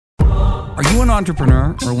Are you an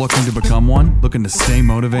entrepreneur or looking to become one? Looking to stay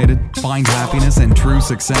motivated, find happiness and true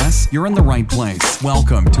success? You're in the right place.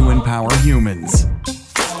 Welcome to Empower Humans.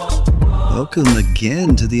 Welcome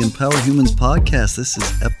again to the Empower Humans podcast. This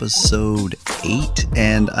is episode 8,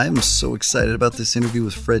 and I'm so excited about this interview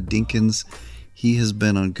with Fred Dinkins. He has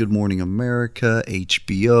been on Good Morning America,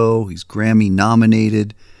 HBO. He's Grammy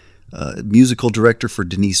nominated. Musical director for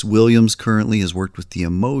Denise Williams currently, has worked with The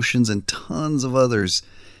Emotions and tons of others.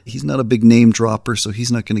 He's not a big name dropper, so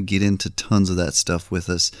he's not going to get into tons of that stuff with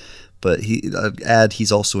us. But I'd add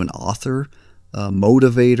he's also an author, a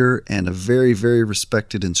motivator, and a very, very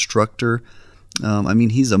respected instructor.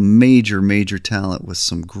 He's a major talent with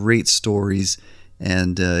some great stories,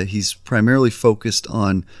 and he's primarily focused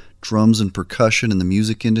on drums and percussion in the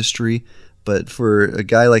music industry. But for a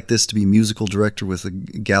guy like this to be musical director with a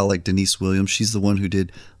gal like Denise Williams, she's the one who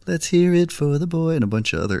did Let's Hear It for the Boy and a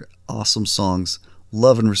bunch of other awesome songs.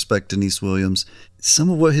 Love and respect Denise Williams. Some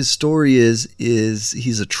of what his story is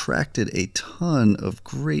he's attracted a ton of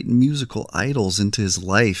great musical idols into his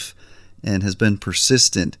life and has been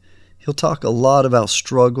persistent. He'll talk a lot about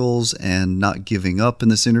struggles and not giving up in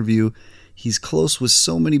this interview. He's close with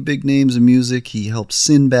so many big names in music. He helped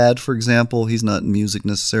Sinbad, for example. He's not in music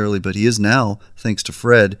necessarily, but he is now, thanks to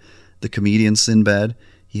Fred, the comedian Sinbad.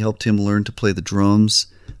 He helped him learn to play the drums.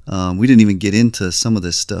 We didn't even get into some of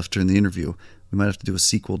this stuff during the interview. We might have to do a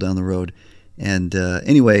sequel down the road. And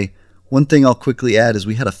anyway, one thing I'll quickly add is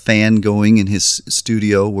we had a fan going in his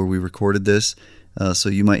studio where we recorded this, so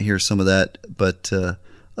you might hear some of that. But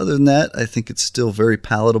other than that, I think it's still very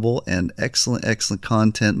palatable and excellent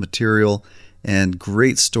content material and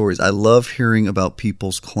great stories. I love hearing about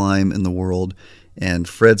people's climb in the world, and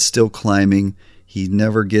Fred's still climbing. He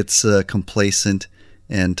never gets complacent.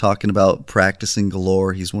 And talking about practicing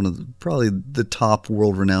galore, he's one of probably the top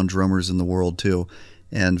world-renowned drummers in the world too,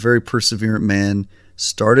 and very perseverant man.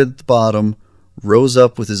 Started at the bottom, rose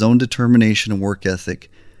up with his own determination and work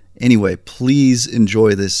ethic. Anyway, please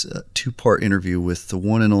enjoy this two-part interview with the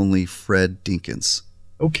one and only Fred Dinkins.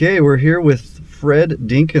 Okay, we're here with Fred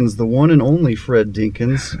Dinkins, the one and only Fred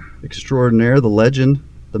Dinkins, extraordinaire, the legend,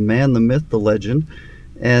 the man, the myth, the legend.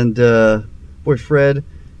 And boy, Fred,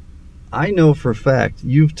 I know for a fact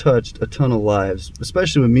you've touched a ton of lives,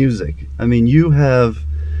 especially with music. I mean, you have,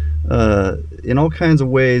 in all kinds of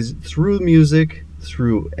ways, through music,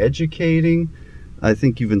 through educating, I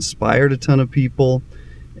think you've inspired a ton of people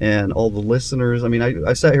and all the listeners. I mean,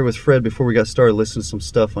 I sat here with Fred before we got started listening to some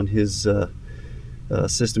stuff on his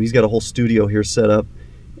system. He's got a whole studio here set up,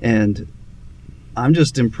 and I'm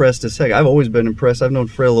just impressed as heck. I've always been impressed. I've known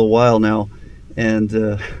Fred a little while now,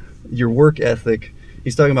 and your work ethic.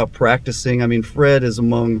 He's talking about practicing. I mean, Fred is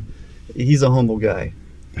he's a humble guy,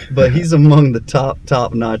 but he's among the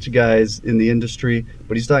top-notch guys in the industry.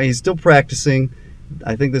 But he's still practicing.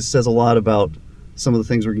 I think this says a lot about some of the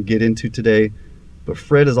things we're going to get into today. But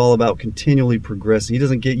Fred is all about continually progressing.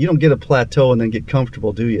 You don't get a plateau and then get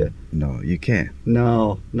comfortable, do you? No, you can't.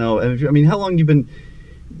 No. I mean, how long you been?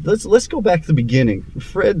 Let's go back to the beginning.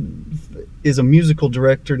 Fred is a musical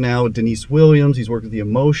director now with Denise Williams. He's worked with The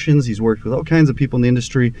Emotions. He's worked with all kinds of people in the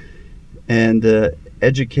industry and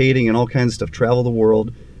educating and all kinds of stuff, travel the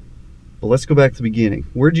world. But let's go back to the beginning.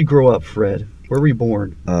 Where'd you grow up, Fred? Where were you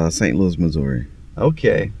born? St. Louis, Missouri.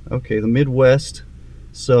 Okay, the Midwest.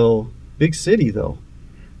 So, big city, though.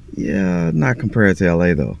 Yeah, not compared to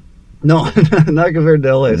L.A., though. No, not compared to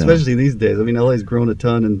L.A., especially these days. I mean, L.A.'s grown a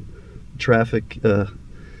ton, and traffic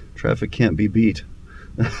can't be beat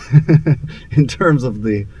in terms of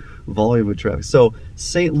the volume of traffic. So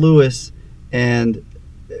St. Louis, and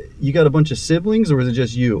you got a bunch of siblings, or was it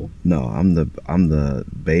just you? No, I'm the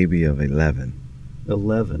baby of 11.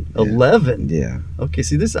 11. Yeah. 11? Yeah. Okay,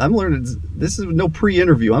 see, I'm learning. This is no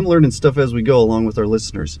pre-interview. I'm learning stuff as we go along with our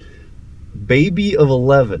listeners. Baby of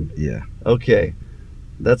 11. Yeah. Okay,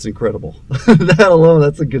 that's incredible. That alone,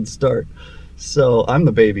 that's a good start. So I'm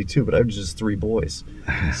the baby too, but I'm just 3 boys.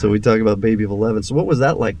 So we talk about baby of 11. So what was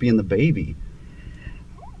that like, being the baby?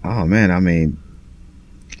 Oh man, I mean,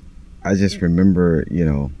 I just remember,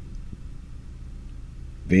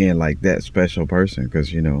 being like that special person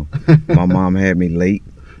because, my mom had me late.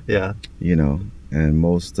 Yeah. And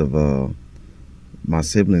most of my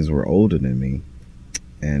siblings were older than me.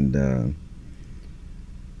 And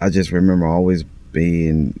I just remember always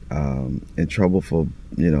being in trouble for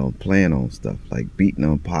playing on stuff like beating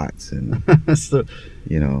on pots and so,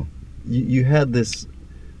 you had this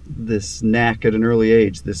knack at an early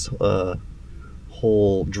age, this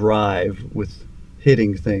whole drive with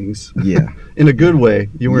hitting things. Yeah. In a good way.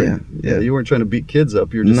 You weren't you weren't trying to beat kids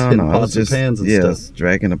up. You were just hitting pots and pans and stuff.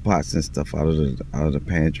 Dragging the pots and stuff out of the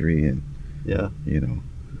pantry and Yeah. You know,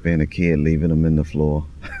 being a kid, leaving them in the floor.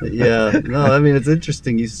 Yeah. No, I mean, it's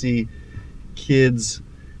interesting. You see kids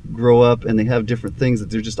grow up and they have different things that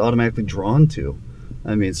they're just automatically drawn to.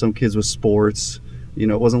 I mean, some kids with sports, you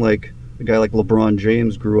know, it wasn't like a guy like LeBron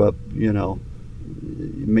James grew up, you know,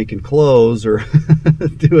 making clothes or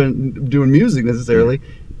doing music necessarily.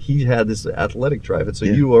 He had this athletic drive, and so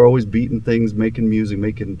Yeah. you were always beating things, making music,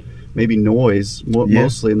 making maybe noise, Yeah.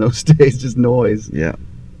 mostly in those days, just noise. Yeah.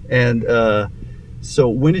 And so,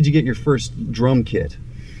 when did you get your first drum kit?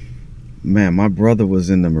 Man, my brother was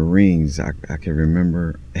in the Marines. I can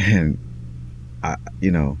remember, and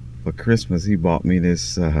you know, for Christmas he bought me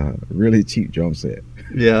this really cheap drum set.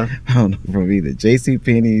 Yeah, I don't know, from either J.C.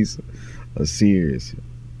 Penney's or Sears,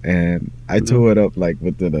 and I tore it up like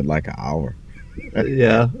within like an hour.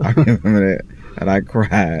 yeah. I remember that, and I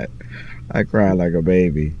cried. I cried like a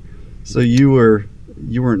baby. So you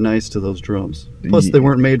weren't nice to those drums. Plus, they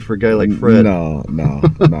weren't made for a guy like Fred. No.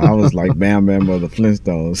 I was like Bam Bam of the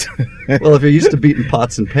Flintstones. Well, if you're used to beating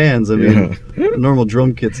pots and pans, I mean, a normal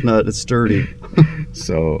drum kit's not as sturdy.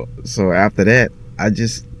 So after that,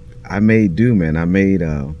 I made do, man. I made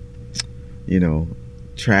you know,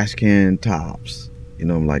 trash can tops. You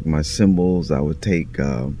know, like my cymbals. I would take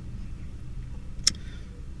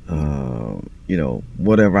you know,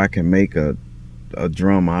 whatever I can make a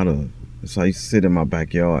drum out of. So I used to sit in my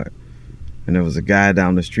backyard, and there was a guy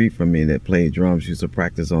down the street from me that played drums. Used to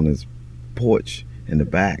practice on his porch in the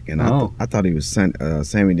back, and I thought he was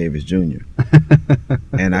Sammy Davis Jr.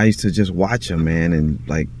 And I used to just watch him, man, and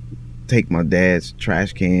like take my dad's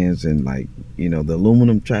trash cans and, like, you know, the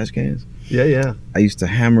aluminum trash cans. Yeah. I used to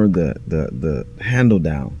hammer the handle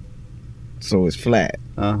down so it's flat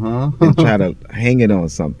and try to hang it on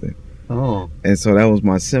something. Oh. And so that was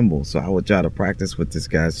my cymbal. So I would try to practice with this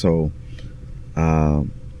guy. So I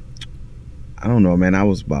don't know, man. I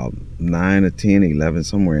was about 9 or 10, 11,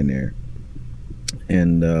 somewhere in there.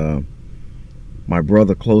 And my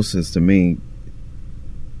brother closest to me,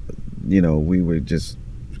 you know, we would just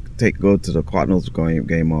go to the Cardinals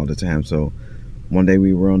game all the time. So one day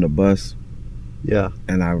we were on the bus, Yeah.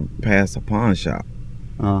 and I passed a pawn shop,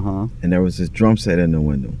 Uh-huh. and there was this drum set in the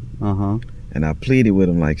window. Uh-huh. And I pleaded with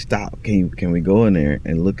him, like, stop, can we go in there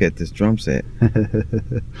and look at this drum set?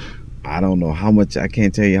 I don't know how much, I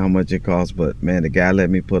can't tell you how much it cost, but man, the guy let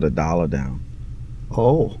me put $1 down.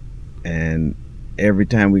 Oh. And every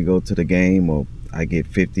time we go to the game or I get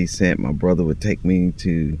 50 cents, my brother would take me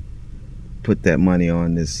to put that money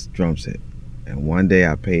on this drum set. And one day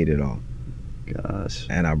I paid it off. Gosh.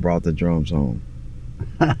 And I brought the drums home.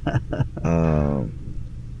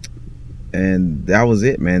 And that was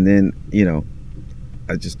it, man. Then, you know,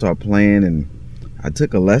 I just started playing, and I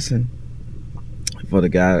took a lesson for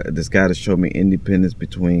this guy to show me independence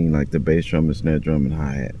between, like, the bass drum and snare drum and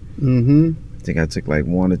hi-hat. Mm-hmm. I think I took like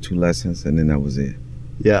 1 or 2 lessons, and then that was it.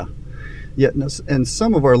 Yeah. Yeah. No, and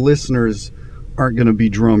some of our listeners aren't going to be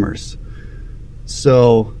drummers.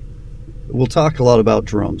 So we'll talk a lot about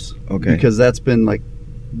drums. Okay. Because that's been like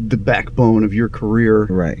the backbone of your career.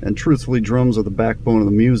 Right. And truthfully, drums are the backbone of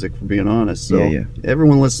the music, for being honest. So Yeah.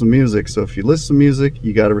 everyone listens to music. So if you listen to music,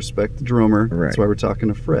 you got to respect the drummer. Right. That's why we're talking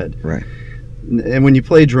to Fred. Right. And when you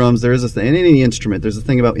play drums, there is a thing. In any instrument, there's a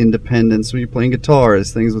thing about independence. When you're playing guitar,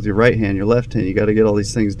 there's things with your right hand, your left hand. You got to get all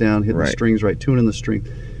these things down, hitting the Right. strings right, tuning the string.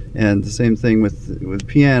 And the same thing with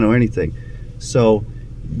piano, anything. So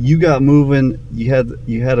you got moving. You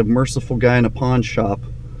had a merciful guy in a pawn shop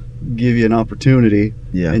give you an opportunity.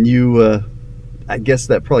 Yeah. And you, I guess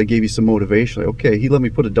that probably gave you some motivation. Like, okay, he let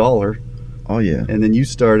me put $1. Oh, yeah. And then you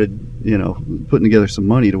started, you know, putting together some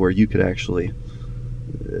money to where you could actually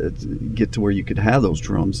get to where you could have those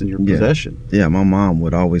drums in your possession. Yeah, my mom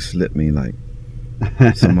would always slip me like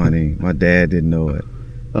some money. My dad didn't know it.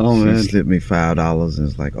 Oh, She man. slipped me $5 and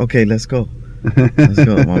it's like, okay, let's go. Let's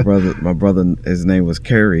go. My brother, his name was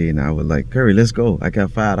Curry, and I was like, Curry, let's go. I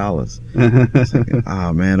got $5. It's like,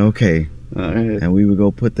 oh man, okay. All right. And we would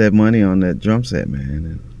go put that money on that drum set,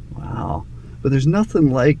 man. Wow. But there's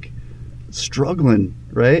nothing like struggling,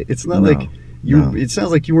 right? It's not No, like you. no. It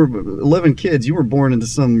sounds like you were 11 kids. You were born into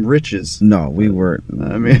some riches. No, we weren't.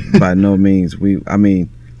 I mean, By no means.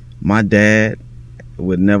 My dad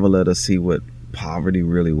would never let us see what poverty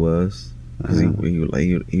really was, because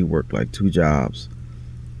he worked like 2 jobs,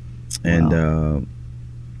 and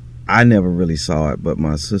I never really saw it, but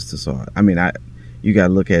my sister saw it. I mean, you got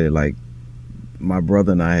to look at it like my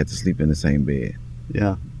brother and I had to sleep in the same bed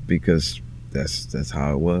yeah, because that's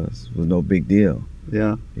how it was. It was no big deal,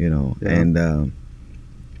 yeah, you know. Yeah. And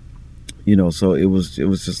you know, so it was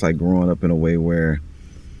just like growing up in a way where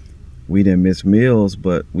we didn't miss meals,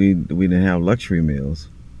 but we didn't have luxury meals.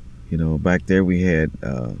 You know, back there we had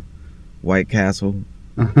White Castle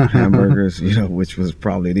hamburgers, you know, which was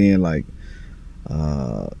probably then like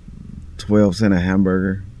 12 cent a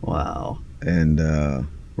hamburger. Wow. And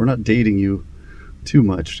we're not dating you too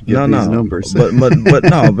much to get no, these no, numbers. but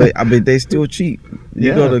no, but I mean they still cheap.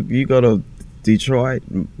 You Yeah. go to Detroit,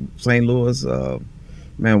 St. Louis,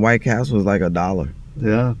 man, White Castle is like $1.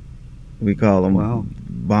 Yeah. We call them Wow.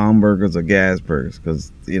 bomb burgers or gas burgers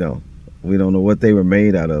because, you know, we don't know what they were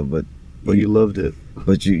made out of, but You loved it.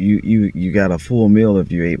 But you got a full meal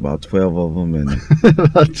if you ate about 12 of them, and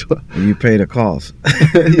you pay the cost.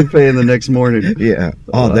 You pay in the next morning. Yeah,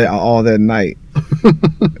 all that night.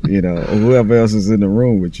 You know, whoever else is in the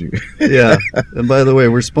room with you. Yeah. And by the way,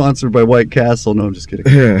 we're sponsored by White Castle. No, I'm just kidding.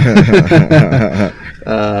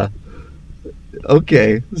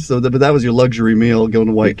 Okay, so but that was your luxury meal, going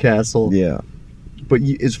to White Castle. Yeah. But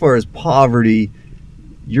as far as poverty,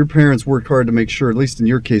 your parents worked hard to make sure, at least in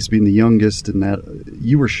your case, being the youngest, and that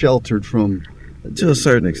you were sheltered from To a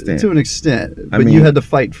certain extent. To an extent, I but mean, you had to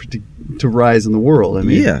fight to rise in the world. I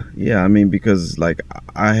mean, yeah. I mean, because like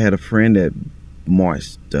I had a friend that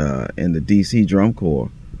marched in the DC Drum Corps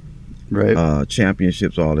right?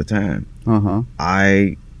 championships all the time.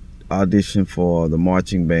 I auditioned for the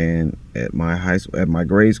marching band at my high school, at my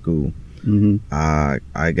grade school. Mm-hmm.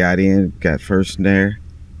 I got in, got first there,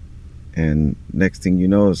 and next thing you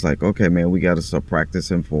know, it's like, okay, man, we got to start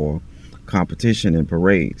practicing for competition and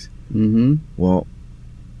parades. Mm-hmm. Well,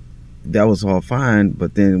 that was all fine,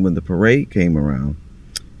 but then when the parade came around,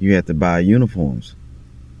 you had to buy uniforms.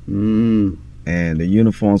 Mm. And the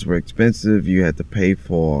uniforms were expensive. You had to pay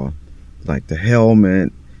for like the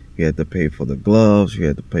helmet, you had to pay for the gloves, you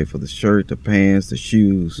had to pay for the shirt, the pants, the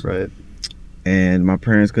shoes. Right. And my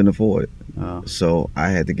parents couldn't afford it. Oh. So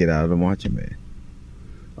I had to get out of the marching band.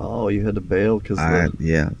 Oh, you had to bail because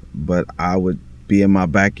Yeah, but I would be in my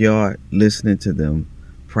backyard listening to them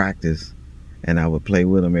practice, and I would play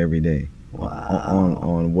with them every day. Wow.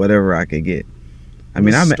 On whatever I could get. I What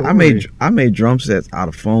mean, a I made drum sets out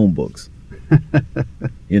of phone books.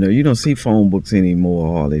 You know, you don't see phone books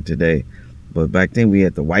anymore hardly today, but back then we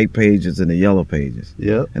had the white pages and the yellow pages,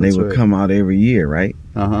 Yep. and they would come out every year, right?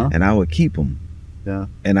 And I would keep them. Yeah.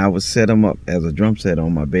 And I would set them up as a drum set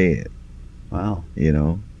on my bed. Wow. You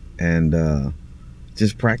know, and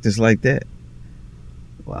just practice like that.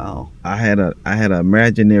 Wow. I had an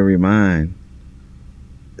imaginary mind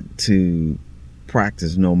to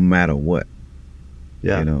practice no matter what.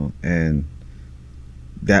 Yeah. You know, and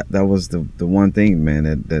that was the one thing, man,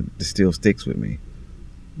 that still sticks with me.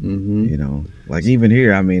 Mm-hmm. You know, like even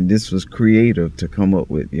here, I mean, this was creative to come up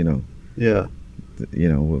with, you know. Yeah.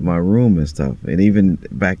 You know, with my room and stuff. And even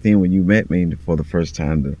back then when you met me for the first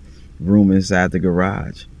time, the room inside the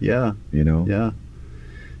garage. Yeah. You know? Yeah.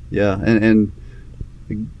 Yeah. And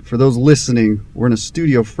for those listening, we're in a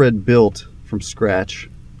studio Fred built from scratch,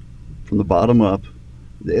 from the bottom up.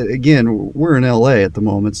 Again, we're in LA at the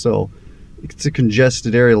moment, so it's a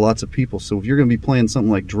congested area, lots of people. So if you're going to be playing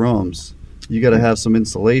something like drums, you got to have some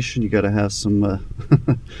insulation. You got to have some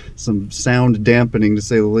some sound dampening, to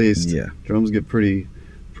say the least. Yeah. Drums get pretty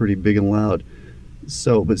big and loud.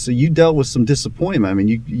 So you dealt with some disappointment. I mean,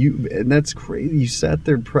 you and that's crazy. You sat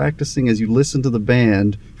there practicing as you listened to the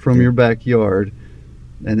band from your backyard,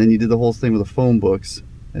 and then you did the whole thing with the phone books.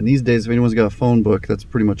 And these days, if anyone's got a phone book, that's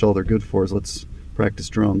pretty much all they're good for, is let's practice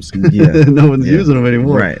drums. Yeah. No one's using them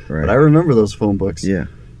anymore. Right. But I remember those phone books. Yeah.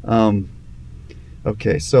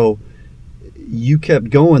 Okay, so you kept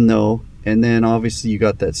going though, and then obviously you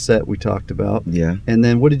got that set we talked about. Yeah. And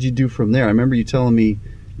then what did you do from there? I remember you telling me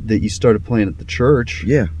that you started playing at the church.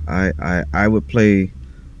 Yeah. I would play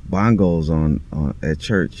bongos on at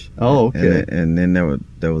church. Oh, okay. And then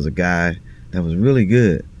there was a guy that was really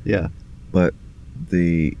good. Yeah. But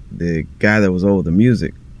the guy that was over the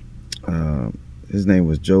music, his name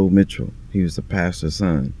was Joe Mitchell. He was the pastor's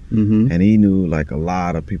son. Mm-hmm. And he knew like a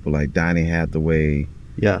lot of people like Donny Hathaway.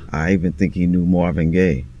 Yeah. I even think he knew Marvin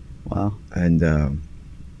Gaye. Wow. And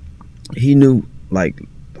he knew like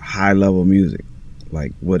high level music,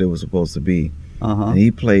 like what it was supposed to be. And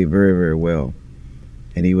he played very, very well.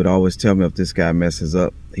 And he would always tell me if this guy messes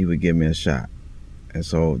up, he would give me a shot. And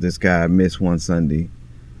so this guy missed one Sunday,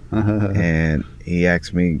 and he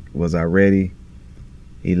asked me, was I ready?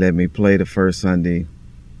 He let me play the first Sunday.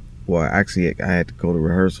 Well, actually, I had to go to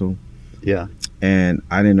rehearsal. Yeah. And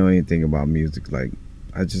I didn't know anything about music. Like,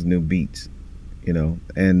 I just knew beats, you know.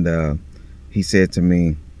 And he said to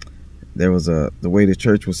me, there was the way the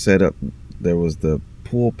church was set up, there was the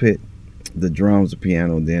pulpit, the drums, the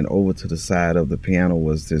piano, and then over to the side of the piano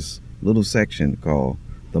was this little section called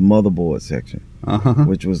the motherboard section, Uh-huh.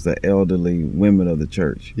 which was the elderly women of the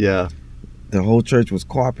church. Yeah. The whole church was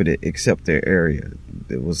carpeted except their area.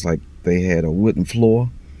 It was like they had a wooden floor,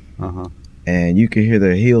 Uh-huh. and you could hear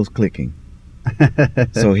their heels clicking.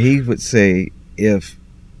 So he would say, if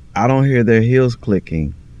I don't hear their heels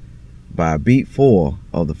clicking by beat 4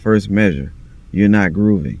 of the first measure, you're not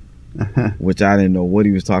grooving. Which I didn't know what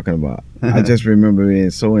he was talking about. I just remember being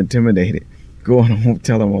so intimidated, going home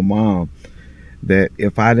telling my mom that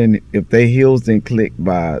if their heels didn't click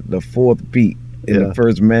by the 4th beat in the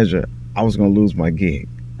first measure, I was gonna lose my gig.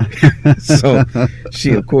 So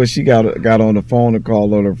she got on the phone and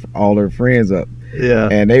called all her friends up. Yeah.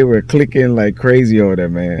 And they were clicking like crazy over there,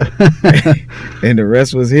 man. And the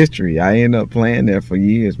rest was history. I ended up playing there for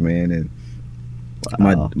years, man. And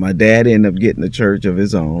Wow. my dad ended up getting a church of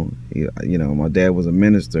his own. My dad was a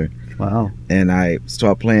minister, Wow. and I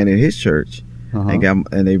started playing in his church. Uh-huh.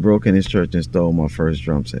 And they broke in his church and stole my first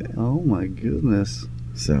drum set. Oh my goodness.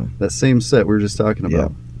 So That same set we were just talking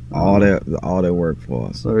about. all their work for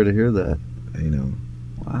us, Sorry to hear that.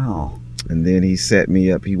 Wow. And then he set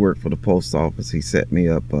me up. He worked for the post office. He set me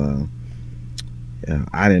up.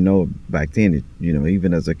 I didn't know back then that,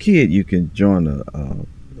 even as a kid, you can join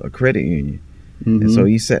a credit union. Mm-hmm. And so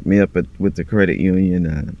he set me up with the credit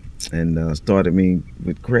union and started me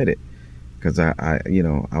with credit, because I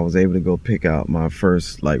was able to go pick out my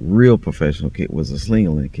first like real professional kit was a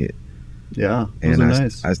Slingerland kit. Yeah. Those And are I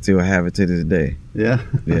nice. I still have it to this day. Yeah.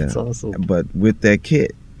 Yeah. That's awesome. But with that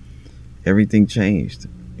kit, everything changed.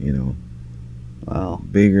 Wow.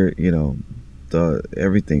 Bigger.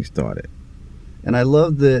 Everything started. And I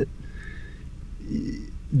love that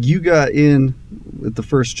you got in at the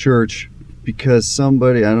first church because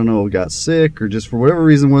somebody, I don't know, got sick or just for whatever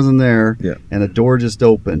reason wasn't there. Yeah. And a door just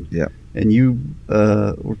opened. Yeah. And you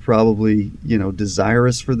were probably,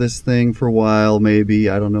 desirous for this thing for a while, maybe.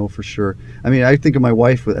 I don't know for sure. I mean, I think of my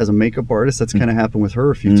wife as a makeup artist. That's kind of happened with her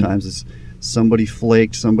a few times. Is somebody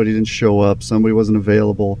flaked, somebody didn't show up, somebody wasn't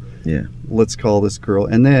available. Yeah. Let's call this girl.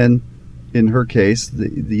 And then, in her case, they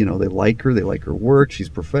like her work, she's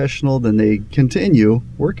professional, then they continue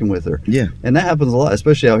working with her. Yeah. And that happens a lot,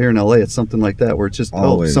 especially out here in LA. It's something like that where it's just,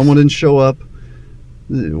 Always. someone didn't show up,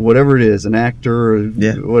 whatever it is, an actor or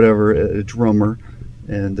Yeah. whatever, a drummer,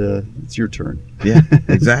 and it's your turn. Yeah.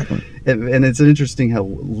 Exactly. And it's interesting how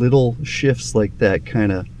little shifts like that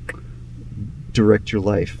kind of direct your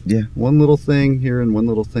life. Yeah. One little thing here and one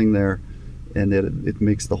little thing there, and it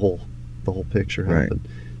makes the whole picture happen.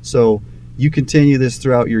 Right. So you continue this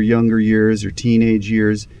throughout your younger years, your teenage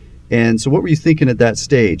years. And so what were you thinking at that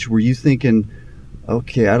stage? Were you thinking,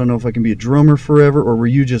 okay, I don't know if I can be a drummer forever, or were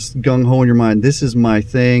you just gung-ho in your mind, this is my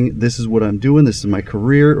thing, this is what I'm doing, this is my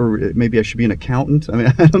career, or maybe I should be an accountant? I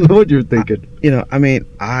mean, I don't know what you're thinking.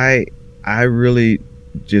 I really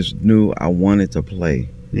just knew I wanted to play.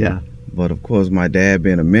 Yeah. But of course, my dad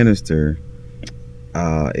being a minister,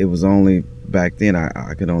 it was only back then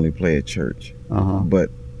I could only play at church. Uh-huh. But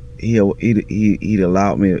he'd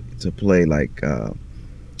allowed me to play like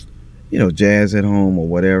jazz at home or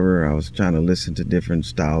whatever. I was trying to listen to different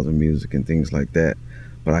styles of music and things like that,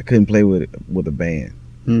 but I couldn't play with a band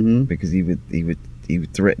Mm-hmm. because he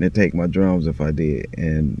would threaten to take my drums if I did,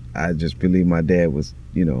 and I just believe my dad was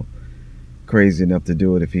crazy enough to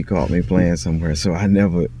do it if he caught me playing somewhere. So I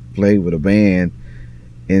never played with a band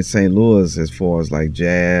in St. Louis as far as like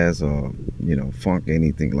jazz or funk,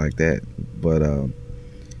 anything like that. But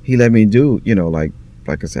he let me do like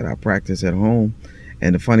I said, I practiced at home.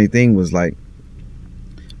 And the funny thing was, like,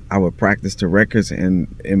 I would practice the records in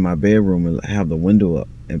my bedroom and have the window up,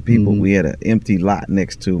 and people we had an empty lot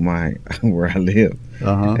next to where I lived,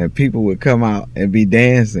 Uh-huh. and people would come out and be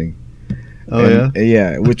dancing. Oh, And,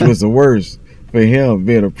 yeah, which was the worst for him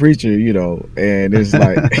being a preacher, and it's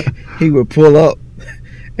like he would pull up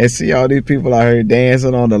and see all these people out here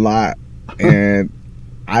dancing on the lot, and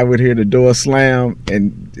I would hear the door slam,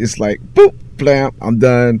 and it's like, boop, blam, I'm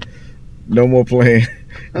done. No more playing,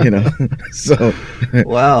 So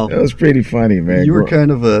Wow. it was pretty funny, man. You were kind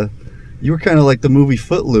of like the movie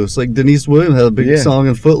Footloose. Like Denise Williams had a big Yeah. song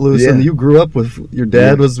in Footloose, Yeah. and you grew up with your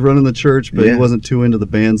dad Yeah. was running the church, but he Yeah. wasn't too into the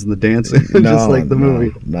bands and the dancing, just like the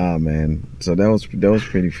movie. Nah, man. So that was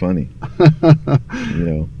pretty funny.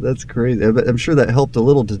 That's crazy. I'm sure that helped a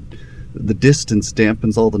little. The distance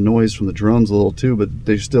dampens all the noise from the drums a little too, but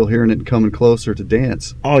they're still hearing it and coming closer to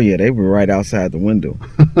dance. Oh yeah, they were right outside the window.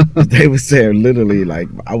 They would say literally, like,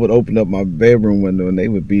 I would open up my bedroom window and they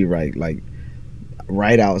would be right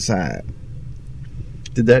outside.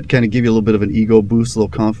 Did that kind of give you a little bit of an ego boost, a little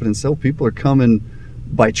confidence? So people are coming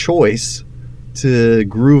by choice to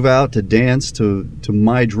groove out, to dance to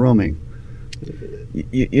my drumming.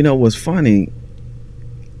 You know what's funny?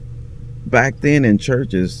 Back then in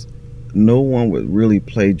churches, no one would really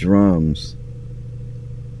play drums.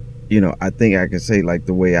 I think I could say like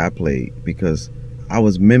the way I played, because I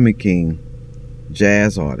was mimicking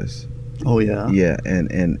jazz artists. Oh yeah. Yeah,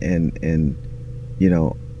 and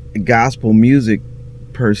gospel music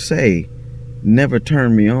per se never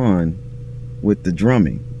turned me on with the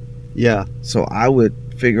drumming. Yeah. So I would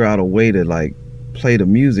figure out a way to like play the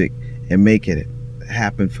music and make it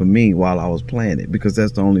happen for me while I was playing it, because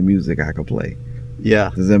that's the only music I could play.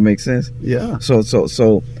 Yeah. Does that make sense? Yeah.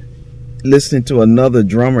 So listening to another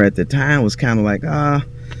drummer at the time was kind of like,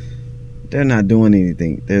 they're not doing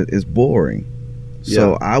anything. It's boring.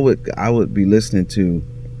 So I would be listening to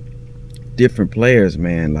different players,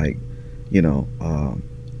 man. Like,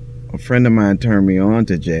 a friend of mine turned me on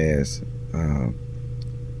to jazz.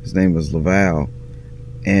 His name was Laval,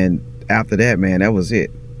 and after that, man, that was it.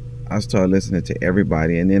 I started listening to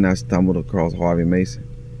everybody, and then I stumbled across Harvey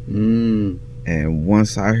Mason. And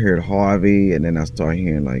once I heard Harvey, and then I started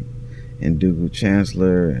hearing like Ndugu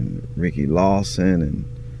Chancellor and Ricky Lawson and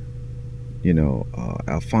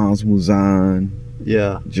Alphonse Mouzon,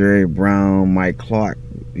 Jerry Brown, Mike Clark,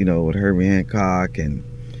 with Herbie Hancock and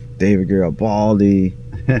David Garibaldi.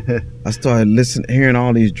 I started hearing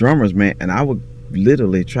all these drummers, man, and I would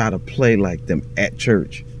literally try to play like them at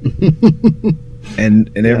church.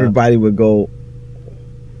 and everybody would go,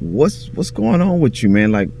 what's going on with you,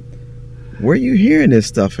 man? Like, where are you hearing this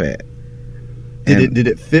stuff at? Did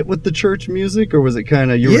it fit with the church music, or was it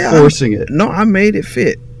kind of you were forcing it? No, I made it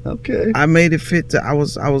fit. Okay. I made it fit. I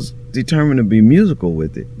was determined to be musical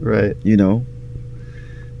with it. Right.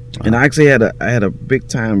 And I actually had a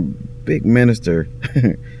big minister.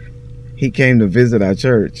 He came to visit our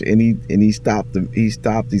church, and he stopped. He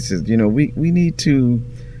says, we need to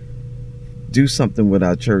do something with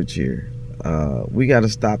our church here. We got to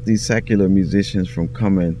stop these secular musicians from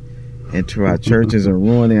coming into our churches and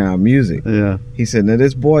ruining our music. Yeah. He said, now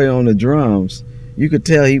this boy on the drums, you could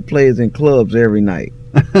tell he plays in clubs every night.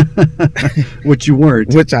 Which you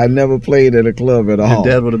weren't. Which I never played at a club at all. Your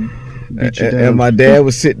dad would have beat you down. And my dad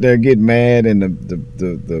was sitting there getting mad, and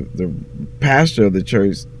the pastor of the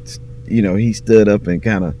church, he stood up and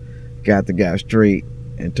kind of got the guy straight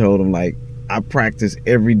and told him, like, I practiced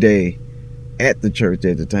every day at the church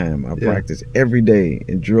at the time. I practiced every day,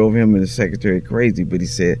 and drove him and his secretary crazy. But he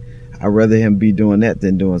said, I'd rather him be doing that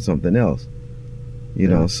than doing something else.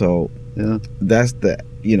 So that's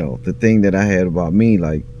the thing that I had about me,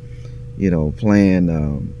 like,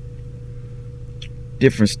 playing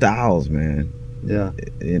different styles, man. Yeah.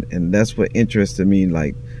 And that's what interested me,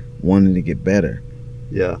 like, wanting to get better.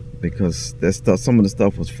 Yeah. Because some of the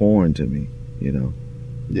stuff was foreign to me,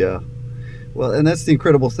 Yeah. Well, and that's the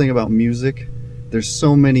incredible thing about music. There's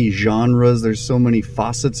so many genres. There's so many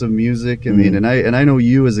facets of music. I mean, and I know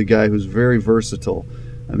you as a guy who's very versatile.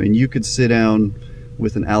 I mean, you could sit down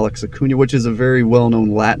with an Alex Acuna, which is a very well-known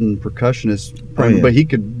Latin percussionist, but he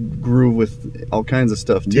could groove with all kinds of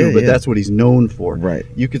stuff too. But that's what he's known for. Right.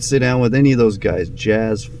 You could sit down with any of those guys: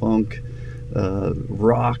 jazz, funk,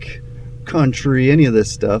 rock, country, any of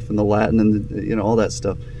this stuff, and the Latin, and all that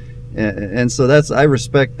stuff. And so I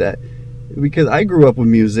respect that, because I grew up with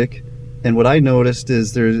music. And what I noticed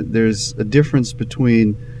is there's a difference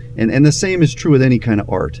between, and the same is true with any kind of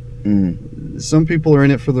art. Some people are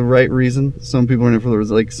in it for the right reason. Some people are in it for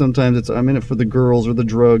like sometimes I'm in it for the girls or the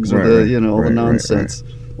drugs or all the nonsense.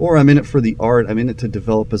 Or I'm in it for the art. I'm in it to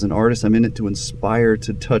develop as an artist. I'm in it to inspire,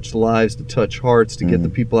 to touch lives, to touch hearts, to get the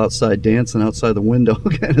people outside dancing outside the window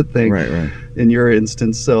kind of thing. Right. In your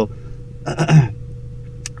instance. So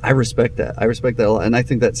I respect that. I respect that a lot. And I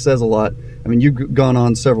think that says a lot. I mean, you've gone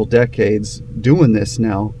on several decades doing this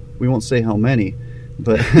now. We won't say how many,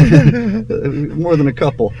 but more than a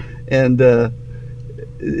couple. And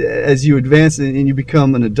as you advance and you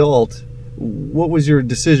become an adult, what was your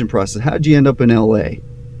decision process? How did you end up in L.A.?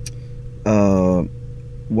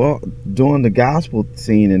 Well, doing the gospel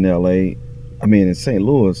scene in L.A., in St.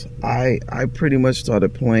 Louis, I pretty much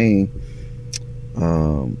started playing,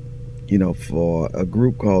 for a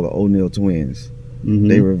group called the O'Neill Twins. Mm-hmm.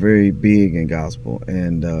 They were very big in gospel,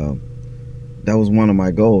 and that was one of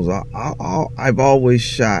my goals. I've always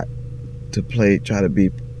shot to try to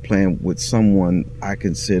be playing with someone I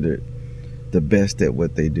considered the best at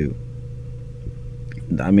what they do.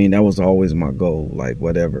 That was always my goal, like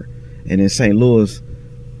whatever. And in St. Louis,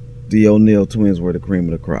 the O'Neill Twins were the cream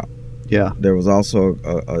of the crop. Yeah. There was also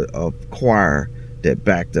a choir that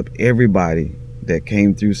backed up everybody that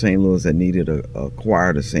came through St. Louis that needed a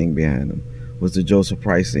choir to sing behind them. Was the Joseph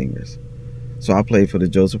Price Singers. So I played for the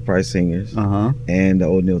Joseph Price Singers and the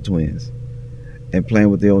O'Neill Twins. and playing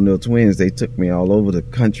with the O'Neill Twins, they took me all over the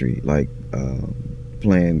country, like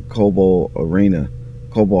playing Cobo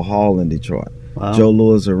Hall in Detroit, Wow. Joe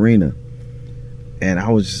Louis Arena. And I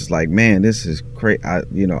was just like, man, this is crazy.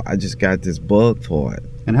 I just got this bug for it.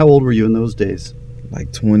 And how old were you in those days?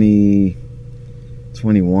 Like 20,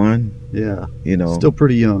 21, Yeah. . Still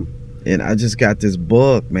pretty young. And I just got this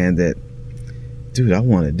bug, man, that, dude, I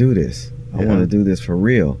want to do this. I Yeah. want to do this for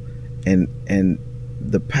real. And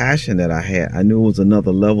the passion that I had, I knew it was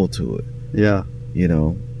another level to it, Yeah.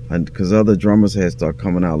 because other drummers had started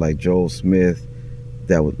coming out, like Joel Smith,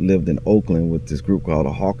 that lived in Oakland with this group called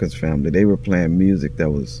the Hawkins Family. They were playing music that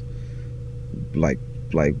was like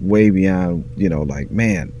way beyond, like,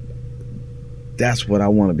 man, that's what I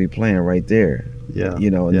want to be playing right there. Yeah. And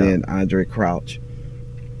Yeah. then Andre Crouch.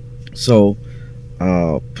 So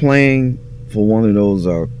playing for one of those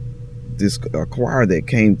this choir that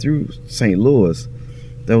came through St. Louis,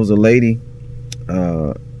 there was a lady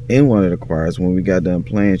in one of the choirs. When we got done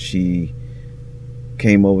playing, she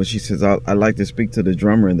came over. She says, I'd like to speak to the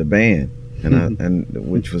drummer in the band, and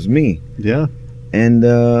which was me. Yeah. And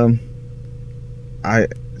I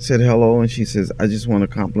said hello, and she says, I just want to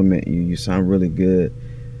compliment you. You sound really good.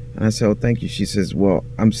 And I said, oh, thank you. She says, well,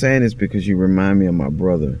 I'm saying this because you remind me of my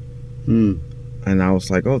brother. Hmm. And I was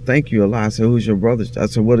like, oh, thank you a lot. I said, who's your brother? I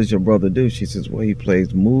said, what does your brother do? She says, well, he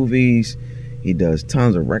plays movies. He does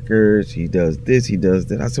tons of records. He does this. He does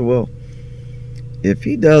that. I said, well, if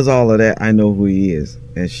he does all of that, I know who he is.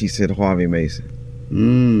 And she said, Harvey Mason.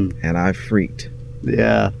 And I freaked.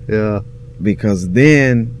 Yeah. Yeah. Because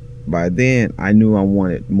by then, I knew I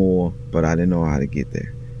wanted more, but I didn't know how to get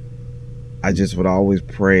there. I just would always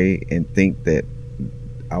pray and think that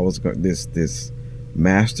I was this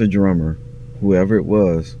master drummer, whoever it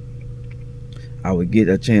was, I would get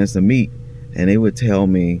a chance to meet, and they would tell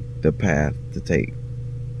me the path to take.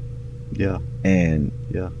 Yeah. And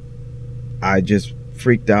Yeah. I just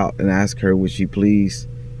freaked out and asked her, would she please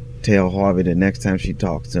tell Harvey the next time she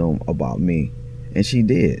talks to him about me? And she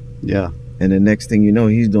did. Yeah. And the next thing you know,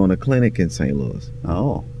 he's doing a clinic in St. Louis.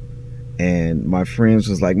 Oh. And my friends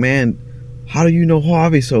was like, man, how do you know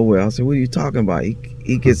Harvey so well? I said, what are you talking about?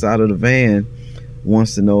 He gets out of the van,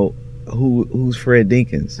 wants to know who's Fred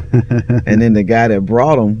Dinkins. And then the guy that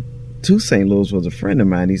brought him to St. Louis was a friend of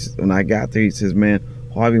mine. He said, when I got there, he says, man,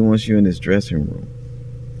 Harvey wants you in his dressing room.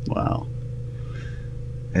 Wow.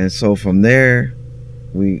 And so from there,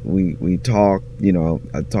 we talked.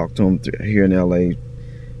 I talked to him here in LA,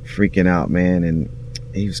 freaking out, man, and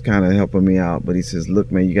he was kind of helping me out. But he says,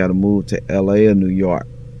 look, man, you got to move to LA or New York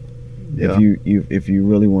Yeah. if you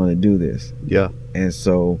really want to do this. Yeah. And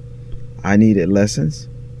so I needed lessons,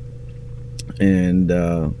 and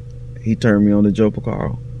he turned me on to Joe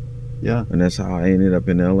Porcaro. Yeah. And that's how I ended up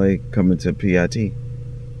in LA, coming to PIT.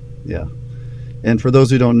 Yeah. And for those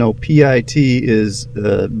who don't know, PIT is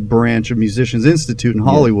a branch of Musicians Institute in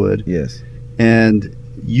Hollywood. Yes. And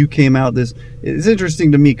you came out this. It's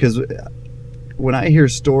interesting to me because when I hear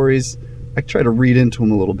stories, I try to read into them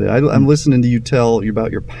a little bit. I'm listening to you tell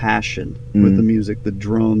about your passion with the music, the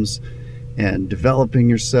drums, and developing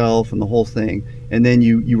yourself and the whole thing. And then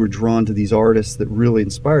you were drawn to these artists that really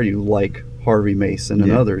inspired you, like Harvey Mason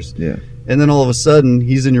and others. Yeah. And then all of a sudden,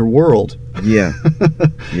 he's in your world. Yeah.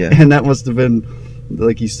 Yeah. And that must have been,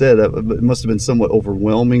 like you said, it must have been somewhat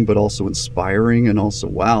overwhelming, but also inspiring, and also,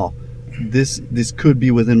 wow, this could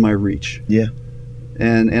be within my reach. Yeah.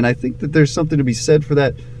 And I think that there's something to be said for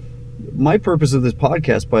that. My purpose of this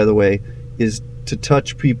podcast, by the way, is to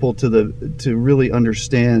touch people to really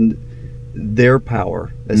understand their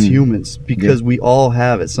power as humans, because we all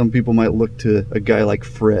have it. Some people might look to a guy like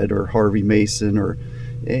Fred or Harvey Mason or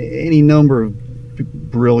any number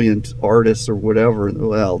of brilliant artists or whatever.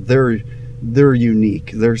 Well, they're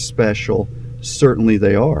unique, they're special. Certainly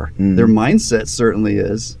they are. Their mindset certainly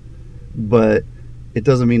is, but it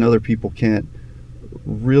doesn't mean other people can't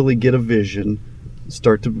really get a vision,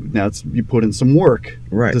 you put in some work,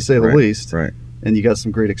 Right. to say the least, Right. and you got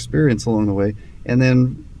some great experience along the way, and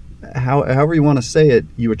then however you want to say it,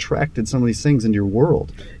 you attracted some of these things into your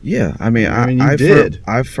world. Yeah, I mean, you did.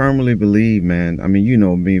 I firmly believe, man. I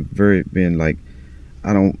mean, me, being like,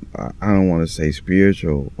 I don't want to say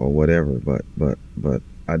spiritual or whatever, but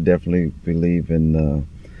I definitely believe in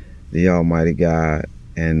the Almighty God,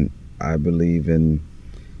 and I believe in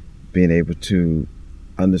being able to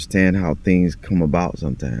understand how things come about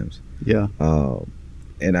sometimes. Yeah.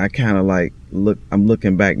 And I kind of I'm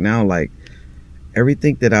looking back now, like,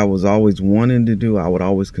 everything that I was always wanting to do, I would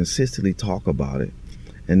always consistently talk about it.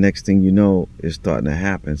 And next thing you know, it's starting to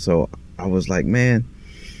happen. So I was like, man,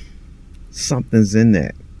 something's in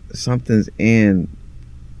that. Something's in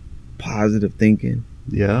positive thinking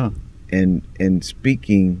Yeah. and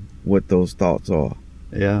speaking what those thoughts are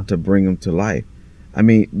Yeah. to bring them to life. I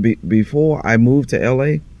mean, before I moved to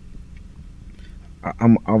LA,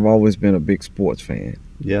 I've always been a big sports fan.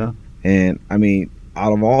 Yeah. And I mean,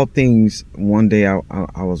 out of all things, one day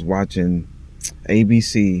I was watching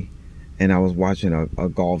ABC, and I was watching a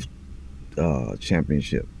golf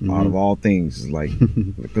championship. Out of all things, like,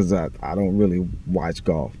 because I don't really watch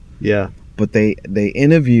golf, Yeah. but they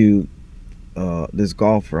interviewed this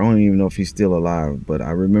golfer. I don't even know if he's still alive, but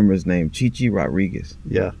I remember his name, Chichi Rodriguez,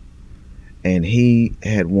 Yeah. and he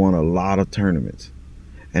had won a lot of tournaments.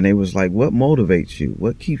 And they was like, what motivates you?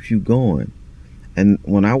 What keeps you going? And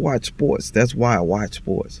when I watch sports, that's why I watch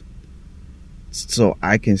sports. So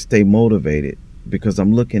I can stay motivated because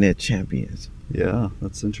I'm looking at champions. Yeah.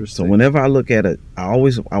 That's interesting. So whenever I look at it, I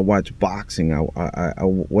watch boxing. I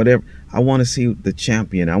whatever. I want to see the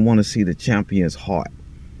champion. I want to see the champion's heart.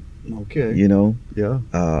 Okay. You know, Yeah.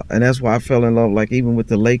 and that's why I fell in love. Like even with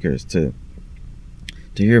the Lakers, to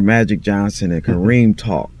hear Magic Johnson and Kareem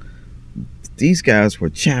talk. These guys were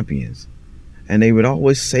champions, and they would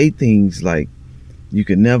always say things like, you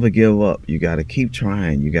can never give up, you got to keep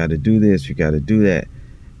trying, you got to do this, you got to do that.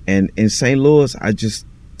 And in St. Louis, I just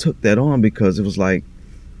took that on because it was like,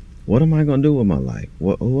 what am I going to do with my life?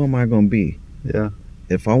 Who am I going to be? Yeah.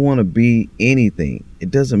 If I want to be anything,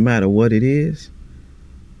 it doesn't matter what it is,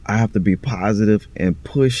 I have to be positive and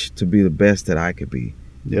push to be the best that I could be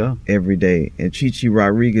Yeah. every day. And Chichi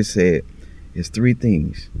Rodriguez said, it's three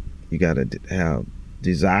things. You got to have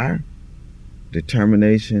desire,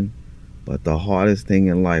 determination, but the hardest thing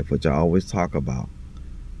in life, which I always talk about,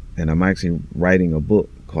 and I'm actually writing a book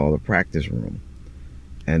called The Practice Room,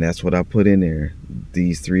 and that's what I put in there,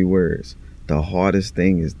 these three words. The hardest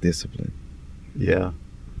thing is discipline. Yeah.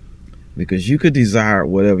 Because you could desire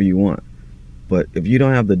whatever you want, but if you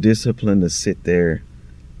don't have the discipline to sit there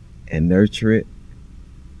and nurture it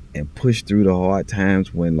and push through the hard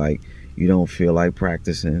times when, like, you don't feel like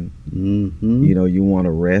practicing, Mm-hmm. you know, you want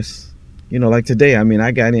to rest. You know, like today, I mean,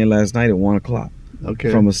 I got in last night at 1 o'clock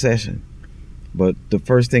Okay. from a session. But the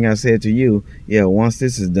first thing I said to you, yeah, once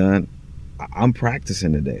this is done, I'm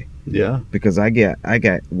practicing today Yeah. because I got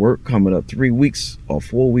work coming up 3 weeks or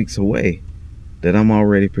 4 weeks away that I'm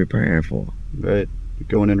already preparing for. Right.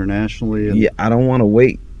 Going internationally. And Yeah, I don't want to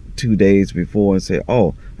wait 2 days before and say,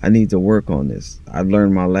 oh, I need to work on this. I've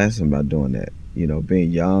learned my lesson by doing that. You know,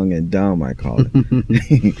 being young and dumb, I call it.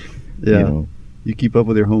 Yeah. You know? You keep up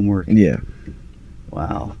with your homework. Yeah.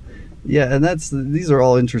 Wow. Yeah, and these are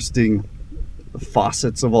all interesting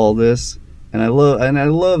facets of all this, and I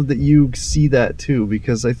love that you see that too,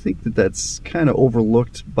 because I think that's kind of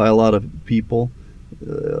overlooked by a lot of people.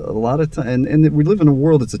 A lot of time, and we live in a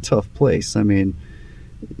world that's a tough place. I mean,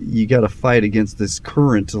 you got to fight against this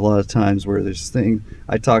current a lot of times where there's thing.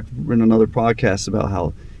 I talked in another podcast about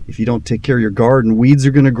how if you don't take care of your garden, weeds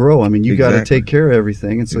are going to grow. I mean, you got to Exactly. take care of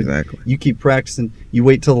everything, and so Exactly. you keep practicing. You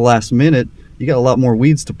wait till the last minute. You got a lot more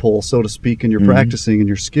weeds to pull, so to speak, and you're practicing and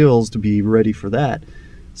your skills to be ready for that.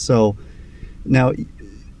 So now,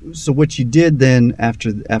 so what you did then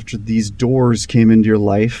after these doors came into your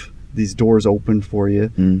life, these doors opened for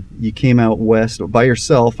you. You came out west by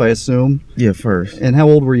yourself, I assume. Yeah, first. And how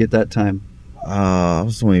old were you at that time? I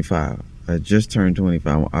was 25. I just turned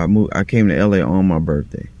 25. I came to LA on my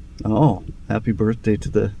birthday. Oh, happy birthday to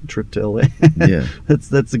the trip to LA. Yeah.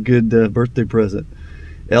 That's a good birthday present.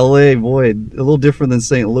 LA, boy, a little different than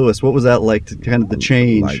St. Louis. What was that like, to kind of the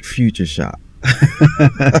change? Like future shock.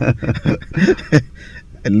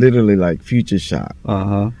 Literally like future shock,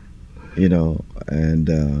 Uh-huh. you know. And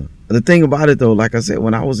the thing about it though, like I said,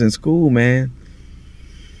 when I was in school, man,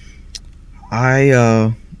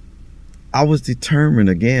 I was determined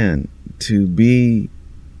again to be,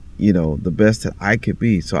 you know, the best that I could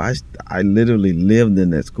be. So I literally lived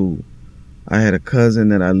in that school. I had a cousin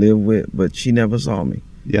that I lived with, but she never saw me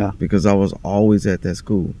Yeah. because I was always at that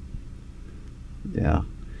school. Yeah,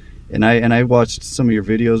 and I watched some of your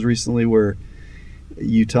videos recently where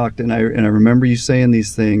you talked, and I remember you saying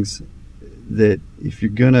these things, that if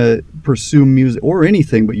you're gonna pursue music or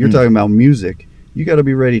anything, but you're talking about music, you got to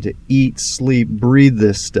be ready to eat, sleep, breathe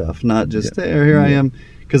this stuff, not just hey, here I am.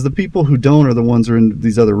 Because the people who don't are the ones who are in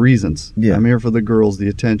these other reasons. Yeah. I'm here for the girls, the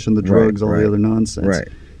attention, the drugs, all right. the other nonsense.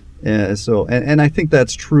 Right. So I think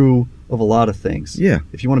that's true of a lot of things. Yeah.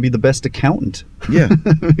 If you want to be the best accountant, Yeah.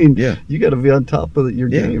 I mean, Yeah. you got to be on top of your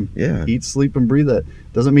Yeah. game. Yeah. Eat, sleep, and breathe that.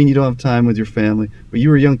 Doesn't mean you don't have time with your family, but you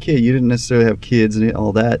were a young kid. You didn't necessarily have kids and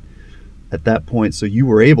all that at that point, so you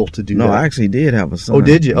were able to do that. No, I actually did have a son. Oh,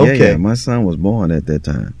 did you? Yeah, Okay. yeah, my son was born at that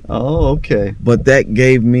time. Oh, okay. But that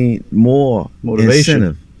gave me more Motivation.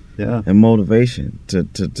 incentive Yeah. and motivation to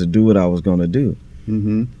do what I was going to do.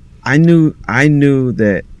 Mm-hmm. I knew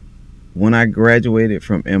that when I graduated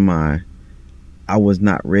from MI, I was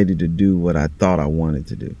not ready to do what I thought I wanted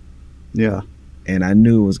to do. Yeah. And I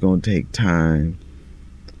knew it was going to take time,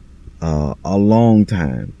 a long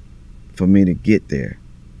time, for me to get there,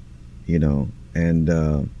 and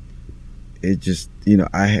it just,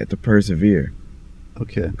 I had to persevere,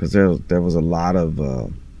 Okay. because there was a lot of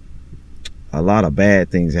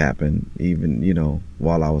bad things happen, even,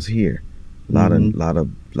 while I was here. A lot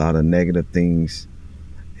of negative things.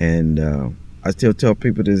 And I still tell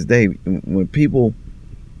people to this day, when people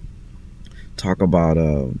talk about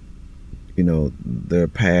their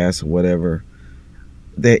past or whatever,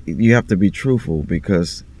 that you have to be truthful,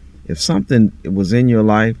 because if something was in your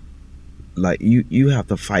life, like you have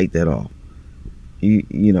to fight that off.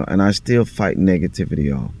 And I still fight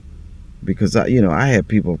negativity off, because I had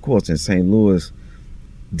people, of course, in St. Louis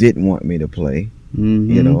didn't want me to play,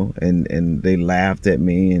 and they laughed at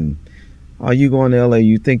me, and, oh, you going to LA,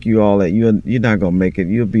 you think you all that, you're not gonna make it,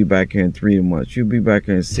 you'll be back here in 3 months, you'll be back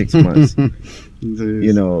here in 6 months.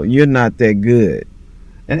 You're not that good.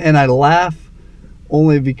 And I laugh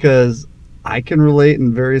only because I can relate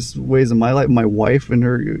in various ways in my life. My wife and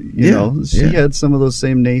her, she had some of those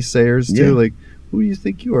same naysayers too. Yeah. Like, who do you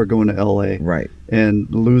think you are going to LA? Right. And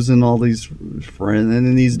losing all these friends. And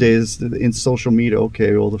in these days, in social media,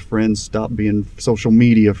 okay, well, the friends stop being social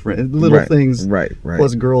media friends. Little things. Right.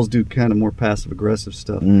 Plus, girls do kind of more passive-aggressive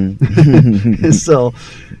stuff. Mm. And so,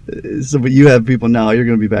 but you have people now, you're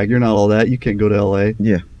going to be back. You're not all that. You can't go to LA.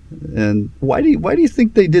 Yeah. And why do you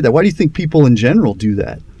think they did that? Why do you think people in general do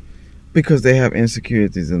that? Because they have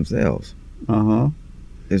insecurities themselves. Uh-huh.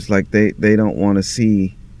 It's like they don't want to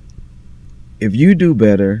see, if you do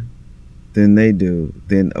better than they do,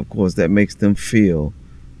 then of course that makes them feel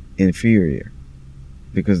inferior,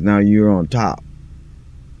 because now you're on top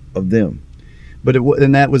of them. But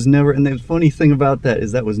that was never. And the funny thing about that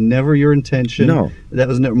is that was never your intention. No, that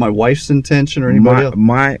was never my wife's intention or anybody else.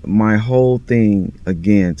 My whole thing,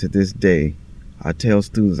 again, to this day, I tell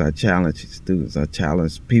students, I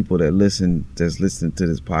challenge people that's listening to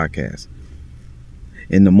this podcast.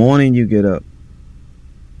 In the morning, you get up,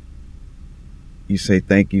 you say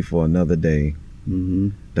thank you for another day. Mm-hmm.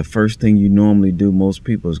 The first thing you normally do, most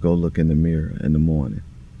people, is go look in the mirror in the morning.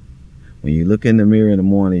 When you look in the mirror in the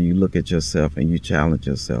morning, you look at yourself and you challenge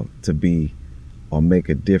yourself to be or make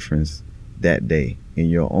a difference that day in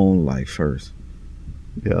your own life first.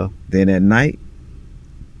 Yeah. Then at night,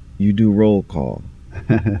 you do roll call.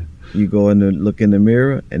 You go in and look in the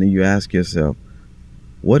mirror, and then you ask yourself,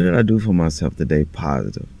 what did I do for myself today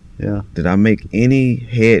positive? Yeah. Did I make any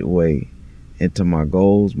headway into my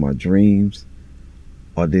goals, my dreams,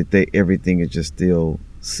 or did everything is just still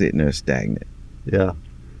sitting there stagnant? Yeah.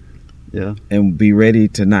 Yeah. And be ready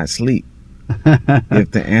to not sleep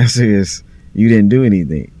if the answer is you didn't do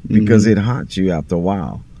anything, because it haunts you after a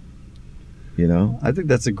while. I think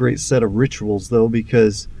that's a great set of rituals, though,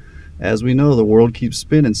 because as we know, the world keeps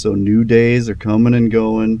spinning, so new days are coming and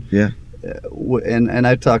going. Yeah. And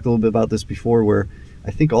I've talked a little bit about this before, where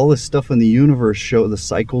I think all this stuff in the universe show the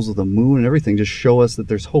cycles of the moon and everything just show us that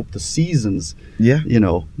there's hope. The seasons,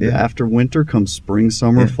 after winter comes spring,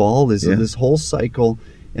 summer, fall. This whole cycle.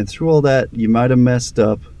 And through all that, you might have messed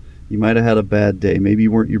up. You might have had a bad day. Maybe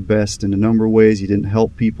you weren't your best in a number of ways. You didn't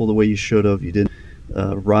help people the way you should have. You didn't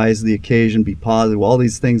rise to the occasion, be positive. All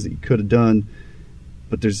these things that you could have done.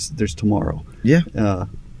 But there's tomorrow. Yeah.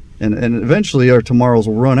 And eventually our tomorrows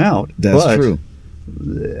will run out. That's true.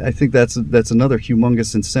 I think that's another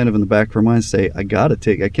humongous incentive in the back of our mind. Say, I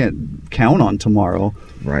can't count on tomorrow.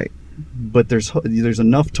 Right. But there's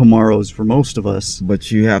enough tomorrows for most of us.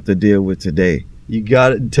 But you have to deal with today. You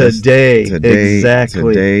got it today.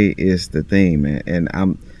 Exactly. Today is the thing, man. And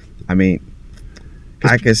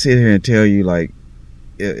I can sit here and tell you, like,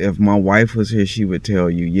 if my wife was here, she would tell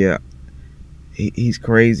you, yeah, he's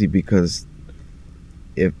crazy, because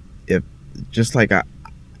if just like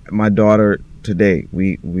my daughter today,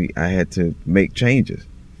 I had to make changes.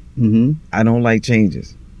 Mm-hmm. I don't like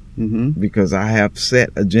changes, because I have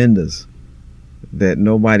set agendas that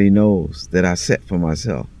nobody knows that I set for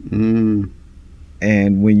myself.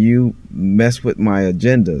 And when you mess with my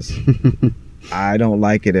agendas, I don't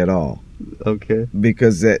like it at all. Okay.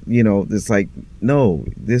 Because it's like, no,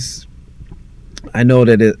 I know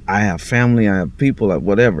that I have family, I have people, like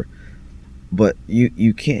whatever, but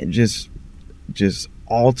you can't just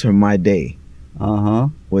alter my day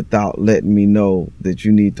without letting me know that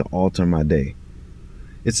you need to alter my day.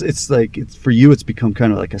 It's like for you. It's become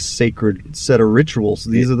kind of like a sacred set of rituals.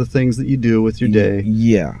 These are the things that you do with your day.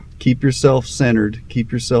 Yeah. Keep yourself centered.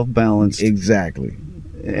 Keep yourself balanced. Exactly.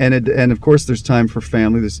 And of course, there's time for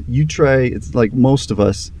family. You try. It's like most of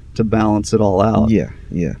us to balance it all out. Yeah.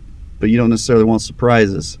 But you don't necessarily want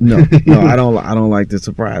surprises. No, I don't like the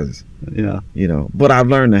surprises. Yeah. But I've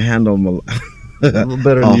learned to handle them a little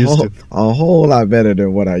better than you used to. A whole lot better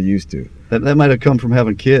than what I used to. That might have come from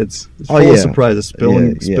having kids. It's full of surprises,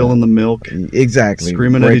 spilling the milk. Exactly.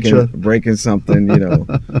 Screaming at each other. Breaking something,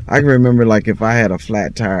 I can remember, like, if I had a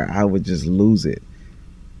flat tire, I would just lose it.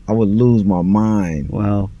 I would lose my mind.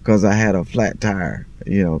 Wow. Because I had a flat tire,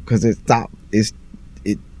 because it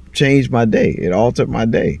changed my day. It altered my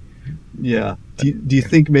day. Yeah. Do you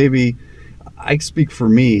think maybe, I speak for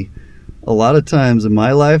me, a lot of times in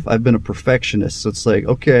my life, I've been a perfectionist. So it's like,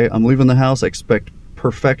 okay, I'm leaving the house, I expect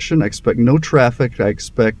perfection. I expect no traffic. I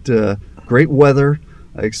expect great weather.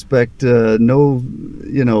 I expect no,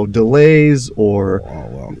 delays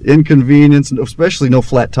or inconvenience, especially no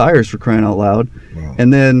flat tires, for crying out loud. Wow.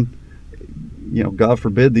 And then, God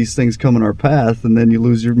forbid these things come in our path, and then you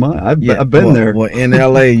lose your mind. I've been there. Well, in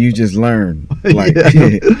LA, you just learn. Like,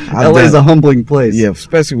 LA is a humbling place. Yeah,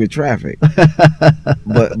 especially with traffic.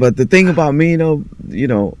 but the thing about me,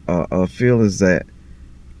 Phil, is that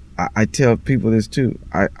I tell people this too.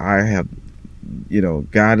 I have,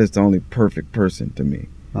 God is the only perfect person to me.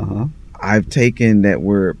 Uh-huh. I've taken that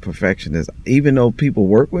word perfectionist. Even though people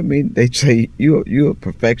work with me, they say you're a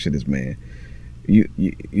perfectionist, man.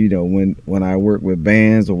 When I work with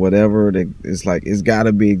bands or whatever, it's like it's got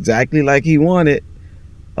to be exactly like he wanted.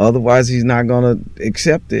 Otherwise, he's not gonna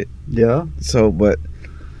accept it. Yeah. So, but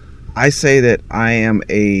I say that I am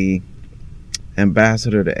a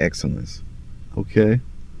ambassador to excellence. Okay.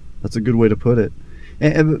 That's a good way to put it.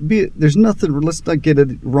 And there's nothing, let's not get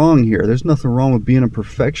it wrong here. There's nothing wrong with being a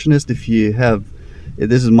perfectionist if you have,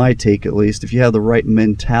 this is my take at least, if you have the right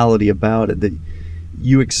mentality about it, that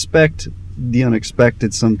you expect the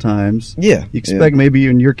unexpected sometimes. Yeah. You expect maybe,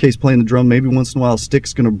 in your case, playing the drum, maybe once in a while a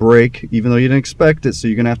stick's going to break, even though you didn't expect it, so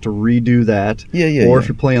you're going to have to redo that. Yeah. Or if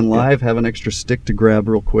you're playing live, have an extra stick to grab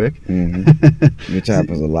real quick. Mm-hmm. Which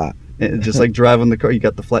happens a lot. And just like driving the car, you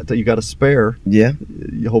got the flat, you got a spare. Yeah.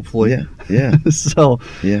 Hopefully. Yeah. So.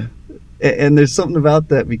 Yeah. And there's something about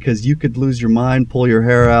that, because you could lose your mind, pull your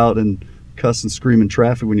hair out, and cuss and scream in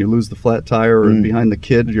traffic when you lose the flat tire, or behind the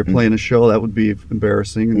kid you're playing a show. That would be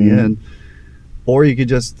embarrassing in the end. Or you could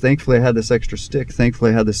just, thankfully I had this extra stick. Thankfully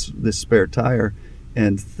I had this spare tire.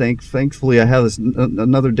 And thankfully I have this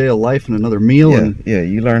another day of life and another meal.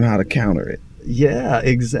 You learn how to counter it. Yeah,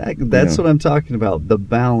 exactly. That's what I'm talking about. The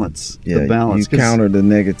balance. Yeah, the balance. You counter the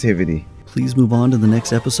negativity. Please move on to the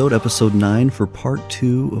next episode, episode 9, for part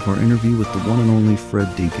 2 of our interview with the one and only Fred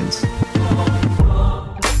Dinkins.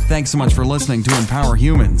 Thanks so much for listening to Empower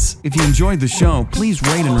Humans. If you enjoyed the show, please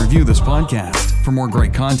rate and review this podcast. For more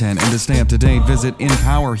great content and to stay up to date, visit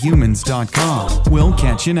empowerhumans.com. We'll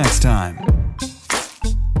catch you next time.